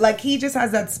good. Like, he just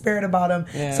has that spirit about him.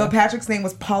 Yeah. So Patrick's name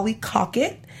was Polly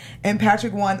Cockett, and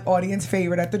Patrick won audience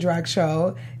favorite at the drag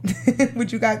show.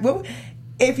 Would you guys...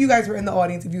 If you guys were in the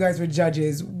audience, if you guys were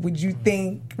judges, would you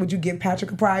give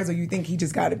Patrick a prize, or you think he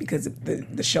just got it because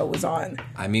the show was on?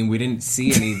 I mean, we didn't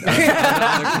see any other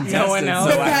contestants. No one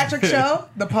else. The Patrick show?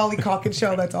 The Polly Cockett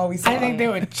show, that's all we saw. I think there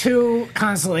were 2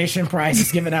 consolation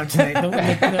prizes given out tonight.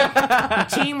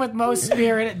 The team with most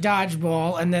spirit at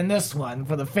dodgeball, and then this one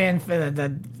for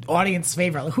the audience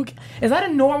favorite. Who is that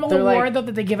a normal They're award like- though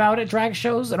that they give out at drag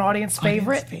shows? An audience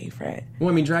favorite? Favorite. Well,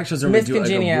 I mean, drag shows are Miss do like awards.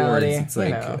 Congeniality, It's like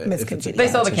you know. if Miss it's a Congeniality. They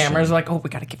saw the competition. cameras, like, oh, we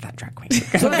gotta give that drag queen.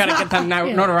 We gotta get them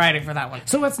notoriety for that one.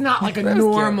 So it's not like a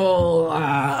normal,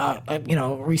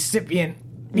 recipient,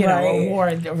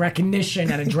 award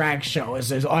recognition at a drag show as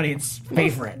his audience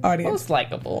favorite. Audience. Most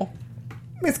likable.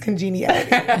 Miss Congeniality.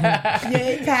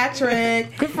 Yay,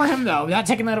 Patrick. Good for him though. Not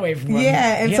taking that away from him.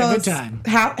 Yeah, and he so had a it's good time.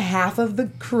 half of the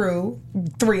crew,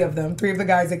 3 of the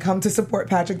guys that come to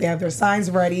support Patrick, they have their signs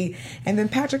ready, and then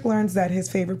Patrick learns that his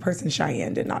favorite person,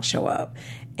 Cheyenne, did not show up,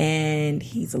 and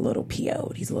he's a little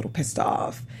PO'd. He's a little pissed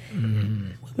off.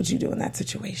 What would you do in that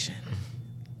situation?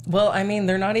 Well, I mean,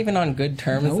 they're not even on good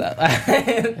terms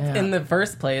in the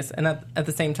first place, and at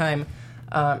the same time,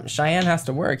 Cheyenne has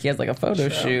to work. He has like a photo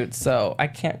shoot, so I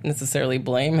can't necessarily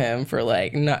blame him for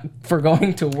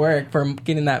going to work for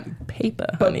getting that paper.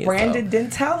 But honey, Brandon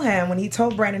didn't tell him. When he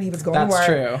told Brandon he was going That's to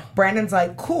work, true. Brandon's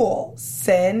like, cool,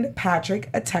 send Patrick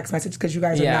a text message because you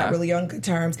guys are not really on good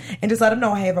terms, and just let him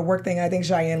know, hey, I have a work thing. And I think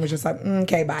Cheyenne was just like,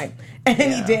 okay, bye. And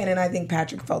he did, and I think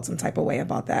Patrick felt some type of way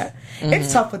about that.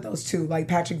 It's tough with those two, like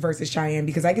Patrick versus Cheyenne,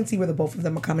 because I can see where the both of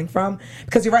them are coming from.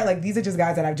 Because you're right, like these are just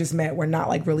guys that I've just met. We're not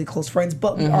like really close friends,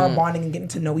 but we are bonding and getting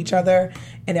to know each other.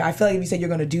 And I feel like if you said you're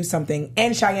going to do something,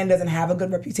 and Cheyenne doesn't have a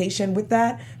good reputation with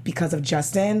that because of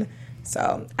Justin,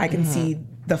 so I can see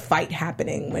the fight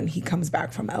happening when he comes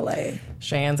back from LA.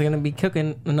 Cheyenne's going to be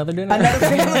cooking another dinner. Another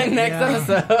family. Next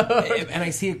episode. And I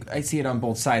see it on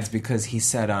both sides because he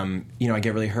said, you know, I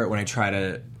get really hurt when I try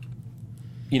to,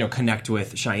 you know, connect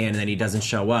with Cheyenne and then he doesn't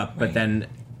show up. But then,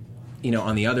 you know,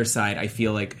 on the other side, I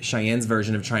feel like Cheyenne's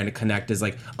version of trying to connect is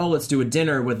like, oh, let's do a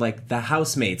dinner with like the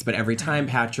housemates. But every time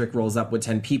Patrick rolls up with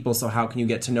 10 people, so how can you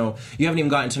get to know? You haven't even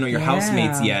gotten to know your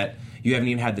housemates yet. You haven't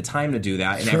even had the time to do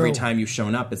that. And every time you've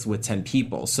shown up, it's with 10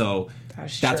 people. So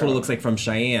that's what it looks like from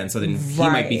Cheyenne. So then he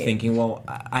might be thinking, well,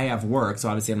 I have work, so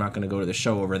obviously I'm not going to go to the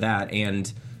show over that.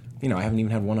 And, you know, I haven't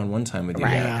even had one-on-one time with you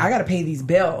yet. I got to pay these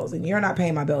bills, and you're not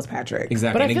paying my bills, Patrick.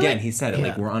 Exactly. But And again, he said it,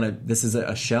 like, this is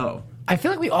a show. I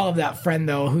feel like we all have that friend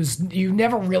though, who's you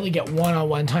never really get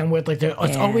one-on-one time with. Like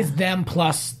it's always them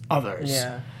plus others.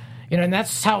 Yeah. You know, and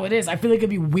that's how it is. I feel like it'd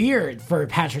be weird for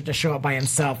Patrick to show up by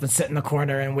himself and sit in the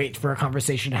corner and wait for a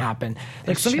conversation to happen.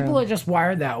 Like, some people are just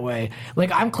wired that way.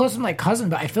 Like, I'm close with my cousin,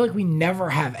 but I feel like we never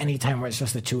have any time where it's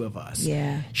just the two of us.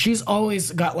 Yeah. She's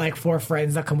always got, like, 4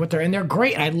 friends that come with her, and they're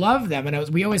great. I love them, and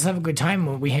we always have a good time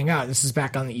when we hang out. This is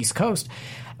back on the East Coast.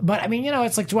 But, I mean, you know,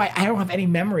 it's like, I don't have any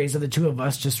memories of the two of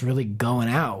us just really going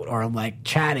out or, like,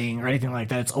 chatting or anything like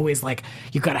that. It's always, like,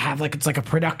 you gotta have, like, it's like a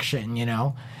production, you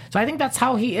know? So I think that's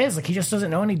how he is. Like, he just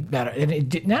doesn't know any better.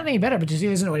 Not any better, but just he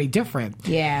doesn't know any different.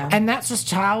 Yeah. And that's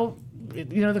just how,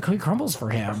 you know, the cookie crumbles for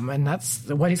him. And that's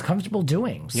what he's comfortable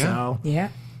doing. So, Yeah.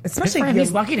 good Especially for him.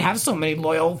 He's lucky to have so many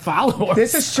loyal followers.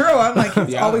 This is true. I'm like,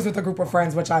 he's always with a group of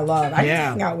friends, which I love. I used to Yeah.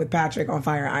 hang out with Patrick on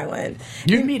Fire Island.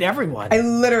 You meet everyone. I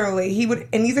literally, he would,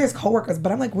 and these are his coworkers,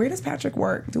 but I'm like, where does Patrick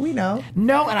work? Do we know?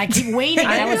 No, and I keep waiting. And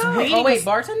I was waiting. Oh, wait,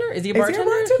 bartender? Is he a Is bartender? he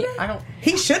a bartender? I don't...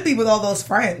 He should be with all those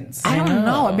friends. I don't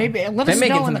know. Maybe let us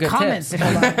making know in some the good comments. tips.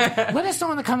 Let us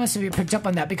know in the comments if you picked up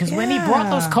on that, because when he brought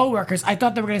those coworkers, I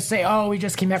thought they were going to say, "Oh, we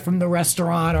just came back from the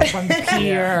restaurant or from the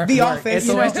pier, The office. It's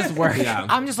always just work. Yeah.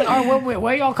 I'm just like, oh,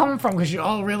 where are y'all coming from? Because you're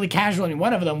all really casual, and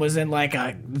one of them was in like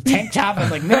a tank top and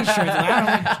like mini shirts. Like, I don't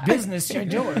know what business you're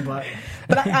doing, but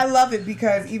I love it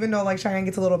because even though like Cheyenne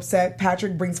gets a little upset,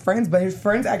 Patrick brings friends, but his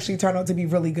friends actually turn out to be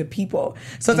really good people.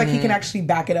 So it's like he can actually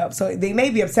back it up. So they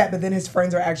may be upset, but then his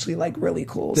friends are actually like really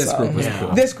cool. This group was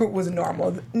cool. This group was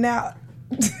normal. Now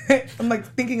I'm like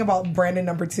thinking about Brandon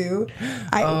number 2.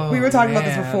 We were talking about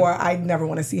this before. I never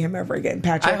want to see him ever again.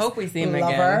 Patrick, I hope we see him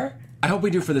lover. again. I hope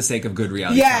we do for the sake of good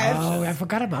reality. Yes. oh, I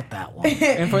forgot about that one.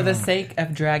 And for the sake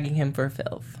of dragging him for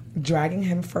filth. Dragging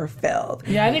him for filth.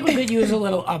 Yeah, I think we could use a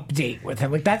little update with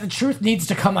him. Like that, the truth needs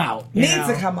to come out. you Needs know?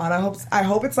 to come on. I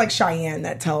hope it's like Cheyenne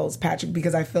that tells Patrick,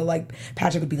 because I feel like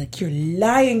Patrick would be like, "You're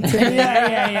lying to me."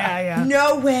 Yeah.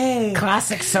 No way.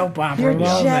 Classic soap opera You're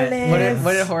moment. jealous.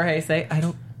 What did Jorge say?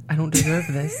 I don't deserve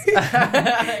this.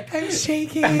 I'm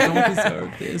shaking. I don't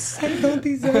deserve this. I don't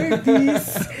deserve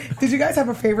this. Did you guys have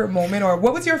a favorite moment, or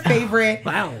what was your favorite?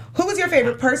 Wow. Who was your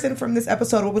favorite person from this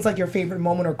episode? What was like your favorite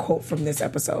moment or quote from this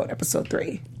episode, episode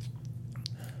 3?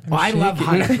 Well, I love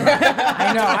high drama.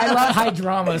 I know, I love high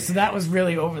drama, so that was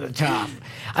really over the top.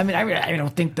 I mean, I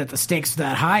don't think that the stakes are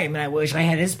that high. I mean, I wish I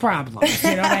had his problems.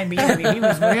 You know what I mean? He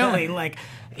was really like,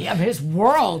 yeah, his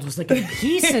world was like in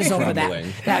pieces over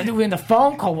Crumbling. that. When the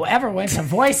phone call ever went to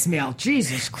voicemail,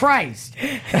 Jesus Christ. You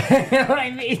know what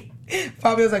I mean?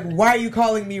 Fabio was like, "Why are you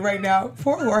calling me right now?"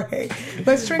 For Jorge.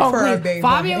 Let's drink for our baby.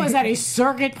 Fabio was at a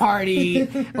circuit party,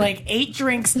 like 8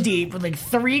 drinks deep, with like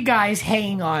 3 guys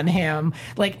hanging on him,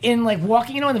 like in like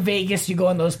walking. You know, in Vegas, you go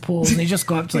in those pools and you just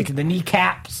go up to like the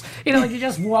kneecaps. You know, like you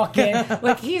just walk in.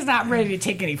 Like he's not ready to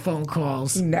take any phone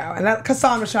calls. No, and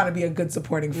Kassan was trying to be a good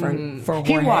supporting friend for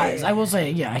Jorge. He was. I will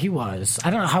say, yeah, he was. I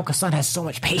don't know how Kassan has so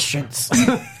much patience.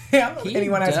 Yeah, I don't know if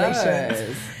anyone has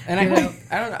patience. And I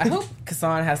don't know. I hope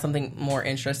Kassan has something more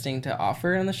interesting to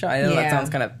offer in the show. I know that sounds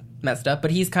kind of messed up, but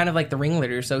he's kind of like the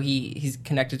ringleader, so he's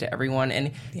connected to everyone.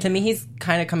 And to me, he's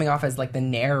kind of coming off as like the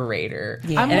narrator.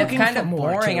 Yeah. And it's kind of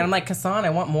more, boring. too. And I'm like, Kassan, I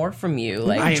want more from you.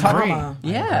 Like, I agree. Trauma.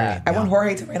 yeah. I want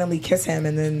Jorge to randomly kiss him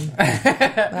and then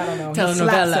I don't know. He slaps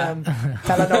Telenovela. him.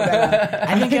 Telenovela.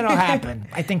 I think it'll happen.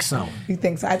 I think so. You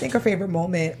think so? I think our favorite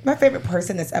moment, my favorite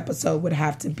person this episode would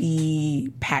have to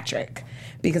be Patrick,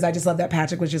 because I just love that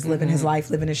Patrick was just living his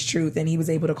life, living his truth, and he was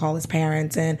able to call his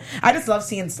parents. And I just love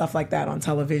seeing stuff like that on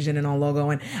television and on Logo.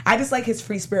 And I just like his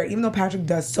free spirit, even though Patrick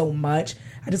does so much.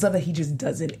 I just love that he just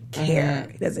doesn't care.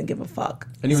 He doesn't give a fuck.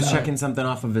 And he was checking something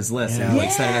off of his list. And he like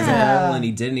set it as a goal, and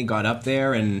he did, and he got up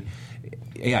there, and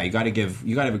you got to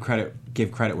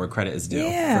give credit where credit is due.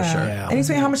 Yeah. For sure. Yeah. And he's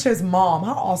saying how much to his mom.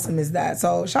 How awesome is that?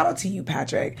 So shout out to you,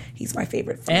 Patrick. He's my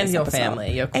favorite. From And this your episode.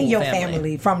 family, your cool and your family.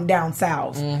 family from down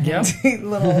south. Yep.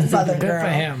 Little southern Good girl. for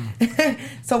him.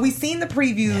 So we've seen the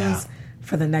previews. Yeah.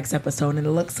 For the next episode, and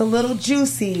it looks a little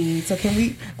juicy. So can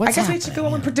we? What's I guess we should go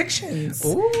happening? on predictions.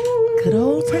 Ooh. Good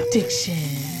old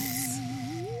predictions.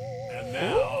 And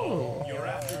now, your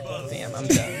AfterBuzz. Damn, I'm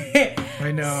done.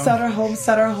 I know.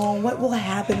 Sutter home. What will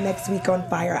happen next week on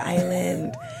Fire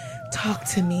Island? Talk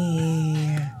to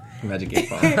me. Magic 8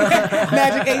 Ball.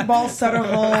 Magic 8 Ball, Sutter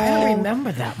home. I don't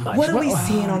remember that much. What are we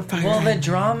seeing on Fire Well, the Island?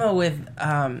 drama with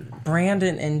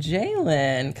Brandon and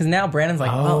Jalen, because now Brandon's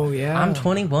like, Oh, well, yeah. I'm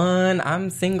 21,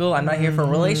 I'm single, I'm not here for a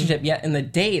relationship. Yet in the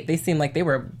date, they seemed like they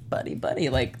were buddy,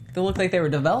 like they looked like they were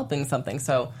developing something.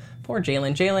 So poor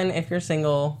Jalen. Jalen, if you're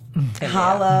single, hit me up.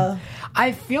 Holla.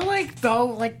 I feel like though,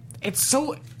 like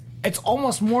it's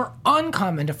almost more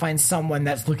uncommon to find someone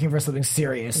that's looking for something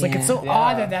serious. Like it's so Yeah.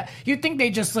 odd that you'd think they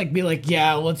just like be like,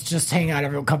 yeah, let's just hang out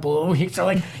every couple of weeks, or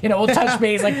like we'll touch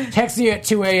base, like text you at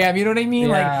 2 a.m. You know what I mean?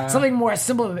 Yeah. Like something more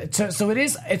simple. So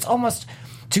it's almost.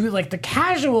 To like the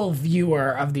casual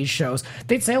viewer of these shows,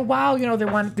 they'd say, oh, "Wow,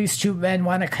 these two men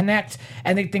want to connect,"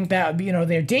 and they think that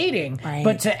they're dating. Right.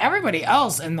 But to everybody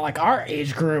else in like our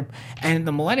age group and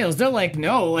the millennials, they're like,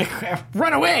 "No, like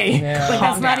run away! Yeah. Like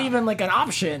that's Calm not down. even like an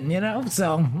option."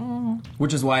 So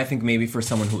Which is why I think maybe for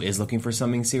someone who is looking for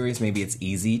something serious, maybe it's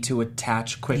easy to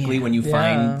attach quickly when you Yeah.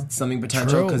 find something potential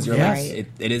True, because you're yes. like,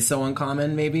 it is so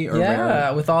uncommon, maybe or Yeah,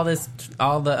 rare. with all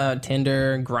the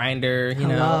Tinder, Grindr,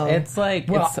 Hello. it's like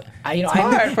well, it's I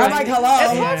hard for I'm like, hello.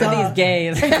 It's hard for these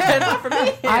gays. It's not for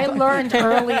me. I learned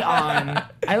early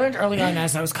on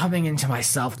as I was coming into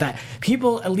myself that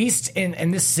people, at least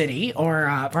in this city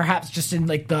or perhaps just in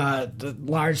like the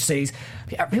large cities,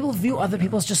 people view other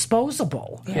people as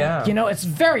disposable. Yeah. It's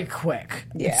very quick.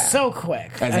 Yeah. It's so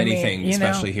quick. As I mean, anything,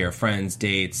 especially here, friends,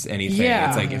 dates, anything. Yeah.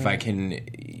 It's like if I can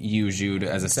use you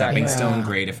as a stepping stone,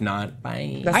 great. If not,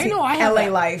 bye. That's I know I have LA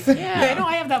that- life. Yeah, I know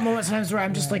I have that moment sometimes where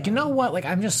I'm just like, you know what? Like,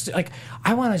 I'm just like,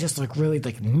 I want to just like really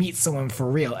like meet someone for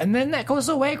real, and then that goes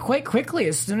away quite quickly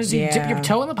as soon as you dip your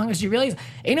toe in the pond because you realize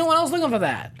ain't no one else looking for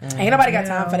that. Ain't nobody got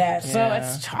time for that. So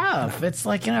it's tough. It's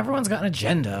like everyone's got an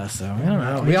agenda. So I don't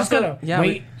know. We You just also- gotta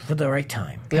wait for the right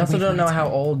time. We also don't know how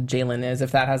old Jalen is,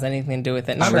 if that has anything to do with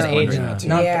it. Not I was that age, wondering that too.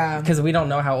 Yeah. because we don't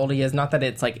know how old he is. Not that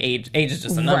it's like age. Age is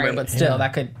just a number, Right. but still,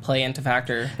 that could play into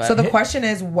factor. But So the question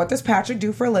is, what does Patrick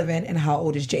do for a living, and how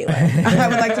old is Jalen? I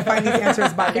would like to find these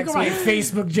answers by You next can write week.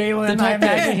 Facebook Jalen. I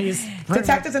imagine he's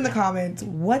Detectives in the comments,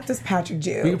 what does Patrick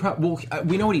do?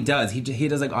 We know what he does. He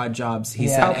does like odd jobs. He Yeah.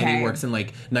 said, and Okay. he works in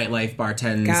like nightlife,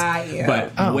 bartends. Got you.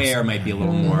 But where might be a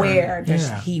little more. Where does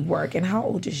he work, and how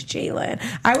old is Jalen?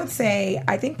 I would say,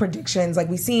 I think predictions, like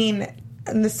we've seen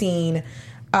in the scene,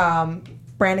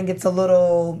 Brandon gets a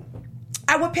little.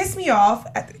 What pissed me off,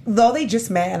 though they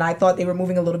just met and I thought they were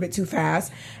moving a little bit too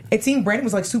fast, it seemed Brandon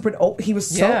was like super he was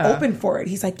so Yeah. open for it.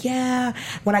 He's like, yeah,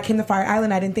 when I came to Fire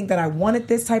Island, I didn't think that I wanted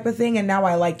this type of thing, and now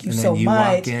I like you And so then you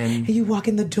much. walk in. And you walk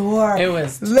in the door. It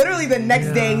was- literally the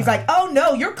next day, he's like, oh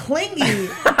no, you're clingy.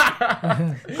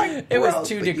 Like, it was bro,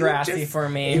 too but you Degrassi just- for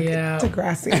me. Yeah.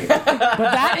 Degrassi. But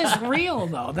that is real,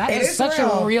 though. That It is is such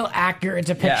real. a real accurate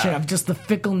depiction Yeah. of just the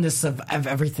fickleness of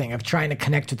everything, of trying to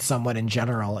connect with someone in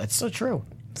general. It's so true.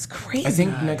 It's crazy. I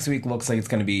think next week looks like it's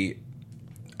going to be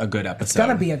a good episode. it's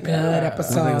gonna be a good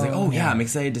episode. I was like, oh yeah, I'm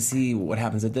excited to see what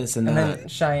happens at this and And that. then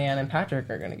Cheyenne and Patrick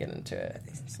are going to get into it.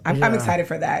 I'm excited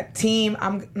for that team.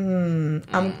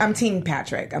 I'm Team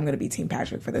Patrick. I'm gonna be Team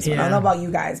Patrick for this one. I don't Yeah. know about you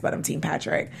guys, but I'm Team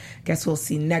Patrick. Guess we'll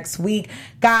see next week,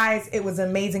 guys. It was an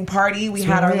amazing party. We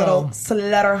had our real. little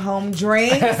Slutter home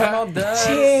drink. Well done.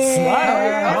 Cheers.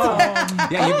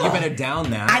 Yeah, you better down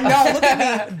that. I know. Look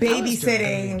at me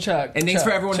babysitting. Chuck. And thanks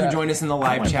for everyone who joined us in the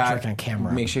live wanted to chat. drink on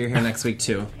camera. Make sure you're here next week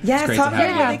too. Yes, it's great talk to have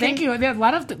about you. it. Yeah, thank you. There are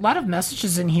a lot of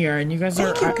messages in here, and you guys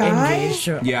are Thank you, guys.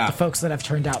 engaged. Yeah. The folks that have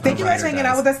turned out. Thank you guys for Writer hanging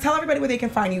out does. with us. Tell everybody where they can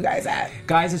find you guys at.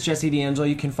 Guys, it's Jesse D'Angelo.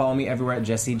 You can follow me everywhere at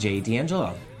Jesse J.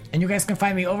 D'Angelo. And you guys can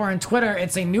find me over on Twitter.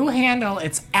 It's a new handle.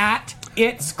 It's at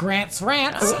It's Grant's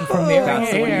Rants. From there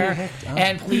That's to the one you here. picked up.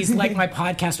 And please like my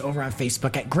podcast over on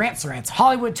Facebook at Grant's Rants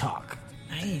Hollywood Talk.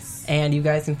 Nice. And you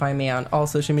guys can find me on all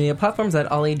social media platforms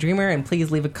at Ollie Dreamer. And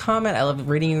please leave a comment. I love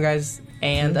reading you guys'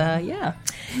 And yeah.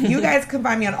 You guys can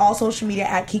find me on all social media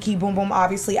at Kiki Boom Boom.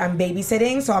 Obviously, I'm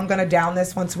babysitting, so I'm going to down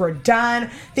this once we're done.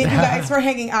 Thank you guys for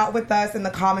hanging out with us in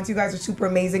the comments. You guys are super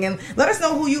amazing. And let us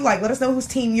know who you like. Let us know whose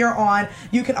team you're on.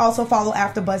 You can also follow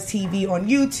AfterBuzz TV on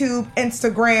YouTube,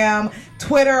 Instagram,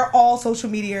 Twitter, all social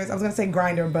medias. I was going to say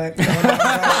Grindr, but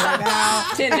right now.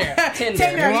 Tinder. You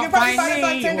can probably find us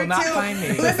on Tinder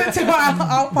too. Listen to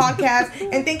our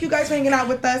podcast. And thank you guys for hanging out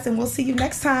with us. And we'll see you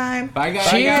next time. Bye, guys.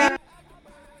 Cheers.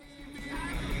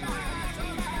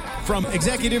 From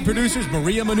executive producers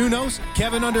Maria Menounos,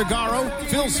 Kevin Undergaro,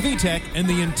 Phil Svitek, and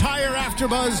the entire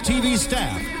AfterBuzz TV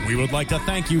staff, we would like to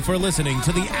thank you for listening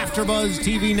to the AfterBuzz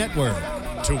TV network.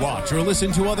 To watch or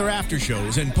listen to other after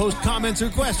shows and post comments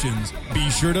or questions, be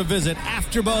sure to visit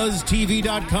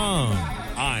AfterBuzzTV.com.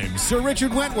 I'm Sir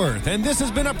Richard Wentworth, and this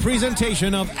has been a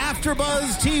presentation of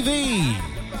AfterBuzz TV.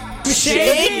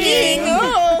 Shaking!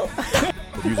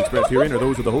 The views expressed herein are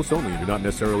those of the hosts only and do not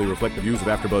necessarily reflect the views of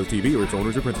AfterBuzz TV or its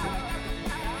owners or principals.